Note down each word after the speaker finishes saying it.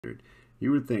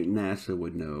You would think NASA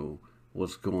would know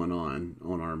what's going on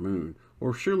our moon.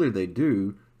 Or surely they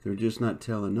do, they're just not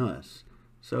telling us.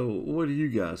 So what do you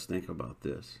guys think about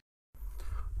this?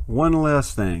 One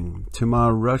last thing, to my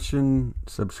Russian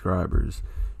subscribers,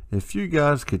 if you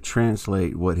guys could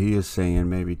translate what he is saying,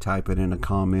 maybe type it in a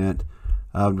comment,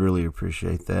 I would really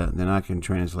appreciate that. Then I can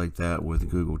translate that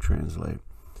with Google Translate.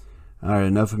 Alright,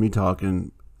 enough of me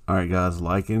talking. Alright guys,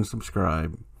 like and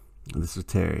subscribe. This is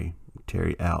Terry.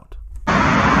 Terry out.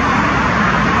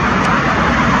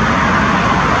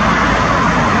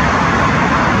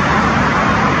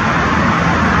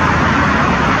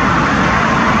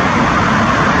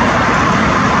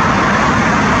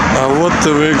 А вот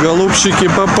вы, голубчики,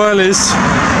 попались,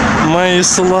 мои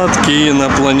сладкие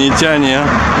инопланетяне.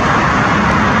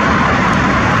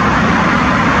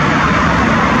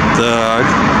 Так.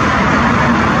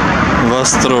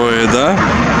 Вас трое, да?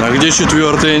 А где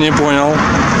четвертый, я не понял.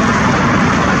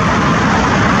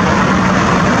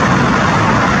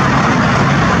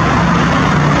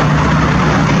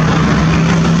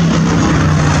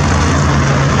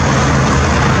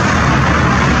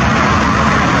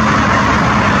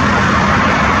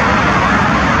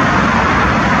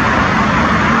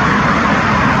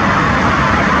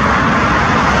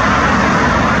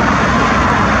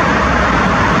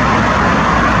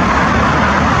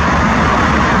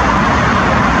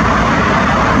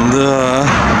 Да,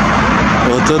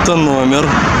 вот это номер.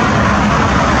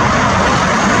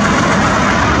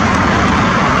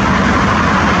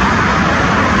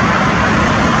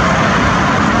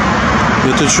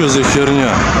 Это что за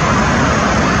херня?